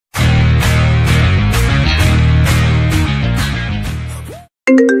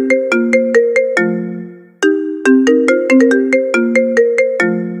Hello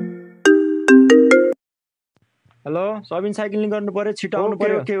Sabin cycling गर्नु पर्यो छिटो आउनु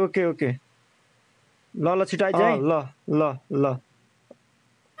पर्यो ओके ओके ओके ल ल छिटो आइज है ल ल ल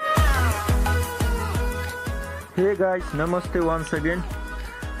हे गाइस नमस्ते वन्स अगेन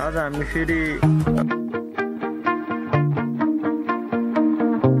आज हामी फेरि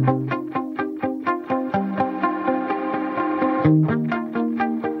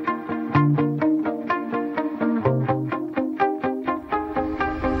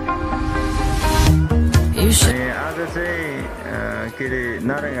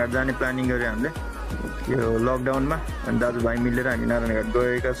नारायणघाट जाने प्लानिङ गरे हामीले यो लकडाउनमा अनि दाजुभाइ मिलेर हामी नारायणघाट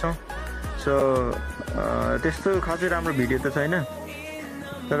गएका छौँ सो त्यस्तो खासै राम्रो भिडियो त छैन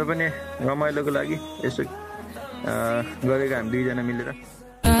तर पनि रमाइलोको लागि यसो गरेका हामी दुईजना मिलेर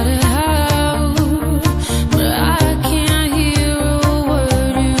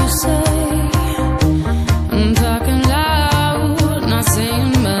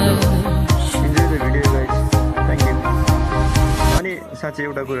साँच्चै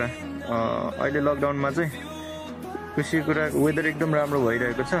एउटा कुरा अहिले लकडाउनमा चाहिँ खुसीको कुरा वेदर एकदम राम्रो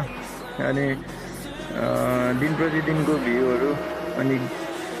भइरहेको छ अनि दिन प्रतिदिनको भ्यूहरू अनि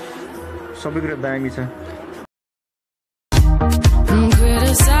सबै कुरा दामी छ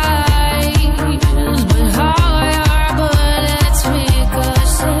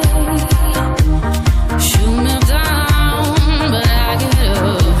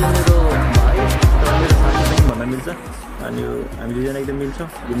अनि हामी दुईजना एकदम मिल्छौँ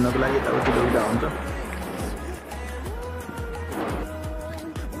घुम्नको लागि यताउति गइरहेको हुन्छ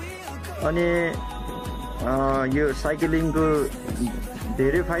अनि यो साइक्लिङको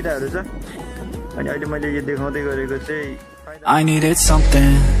धेरै फाइदाहरू छ अनि अहिले मैले यो देखाउँदै गरेको चाहिँ I needed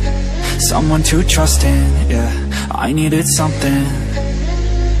something, someone to trust in, yeah. I needed something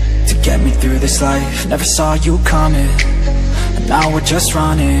to get me through this life. Never saw you coming, and now we're just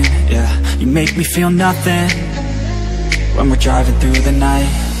running, yeah. You make me feel nothing when we're driving through the night.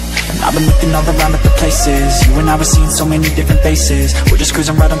 And I've been looking all around at the places you and I were seeing so many different faces. We're just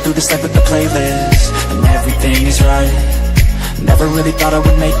cruising right on through this life with the playlist, and everything is right. Never really thought I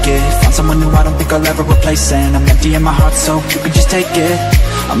would make it. Found someone new I don't think I'll ever replace. And I'm empty in my heart so you can just take it.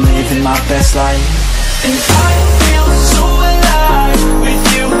 I'm living my best life, and I feel so alive with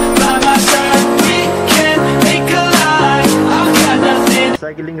you by my side. We can make a life. I've got nothing.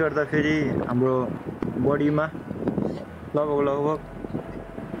 Cycling गर्दा फेरि हाम्रो बडीमा लगभग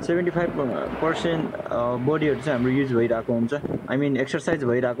 75% बडीहरू चाहिँ हाम्रो use भइरहेको हुन्छ आई मिन exercise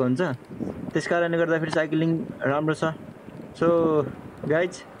भइरहेको हुन्छ त्यस कारणले गर्दा फेरि साइक्लिङ राम्रो छ सो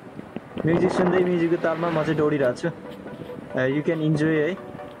गाइज म्युजिक सुन्दै म्युजिकको तालमा म चाहिँ दौडिरहेको छु यु क्यान इन्जोय है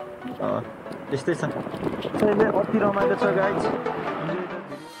यस्तै छ अति रमाइलो छ guys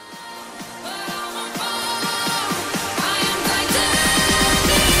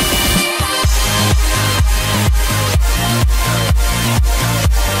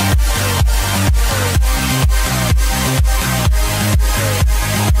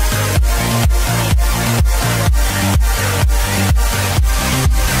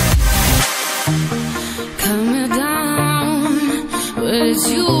It's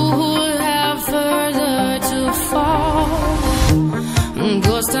you who have further to fall.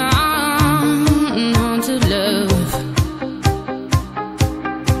 Ghost town, haunted love.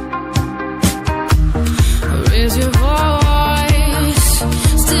 Raise your voice.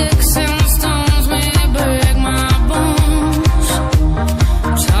 Sticks and stones may break my bones.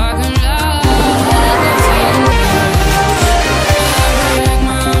 Talking loud, break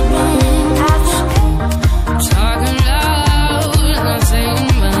my bones. Talking loud, not saying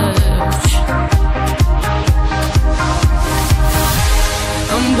much.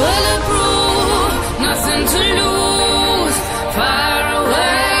 I'm bulletproof, nothing to lose. Far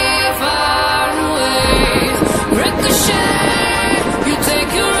away, ricochet. You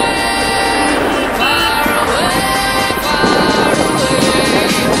take your aim. Far away,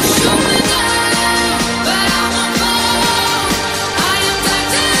 shoot me down, but I'm a fall. I am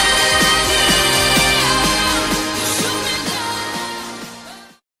titanium. Shoot me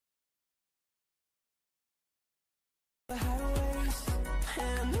down.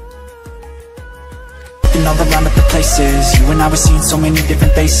 Looking all around at the places you and I were seeing so many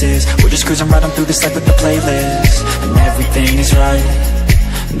different faces. We're just cruising right on through this life with the playlist, and everything is right.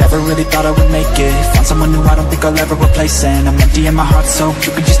 Never really thought I would make it. Found someone new I don't think I'll ever replace. And I'm empty in my heart so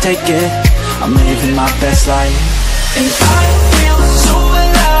you can just take it. I'm living my best life, and I feel so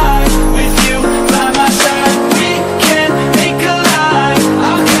alive with you by my side. We can make a life.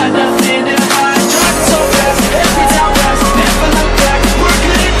 I've got nothing to hide. Drive so fast, every down west. Never look back. We're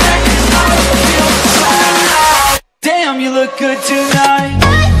good tonight.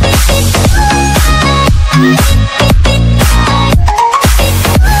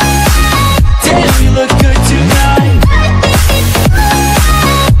 Damn, you look good tonight.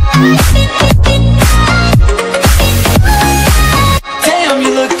 Damn,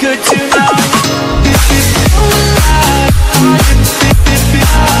 you look good tonight.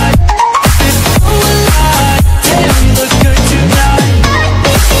 Damn, you look good tonight.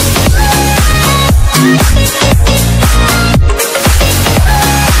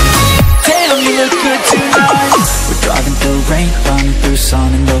 Damn, you look good tonight. We're driving through rain, running through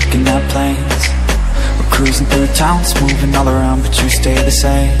sun and looking at planes. We're cruising through towns, moving all around, but you stay the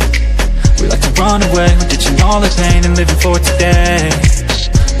same. We like to run away, we're ditching all the pain and living for today.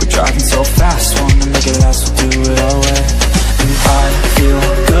 We're driving so fast, wanna make it last, we'll do it our way. And I feel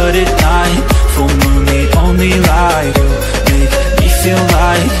good at night, full moon, the only light. You make me feel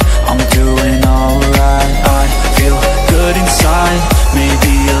like I'm doing alright. I feel good inside,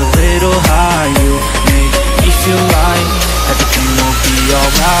 maybe a little high. You make me feel like everything will be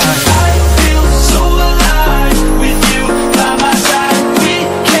alright. I feel so alive with you by my side. We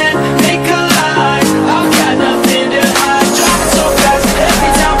can make a lie, I've got nothing to hide. Driving so fast,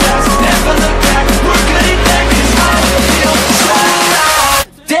 every time fast, never look back. We're good at that 'cause I feel so alive.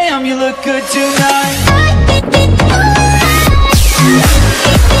 Damn, you look good tonight.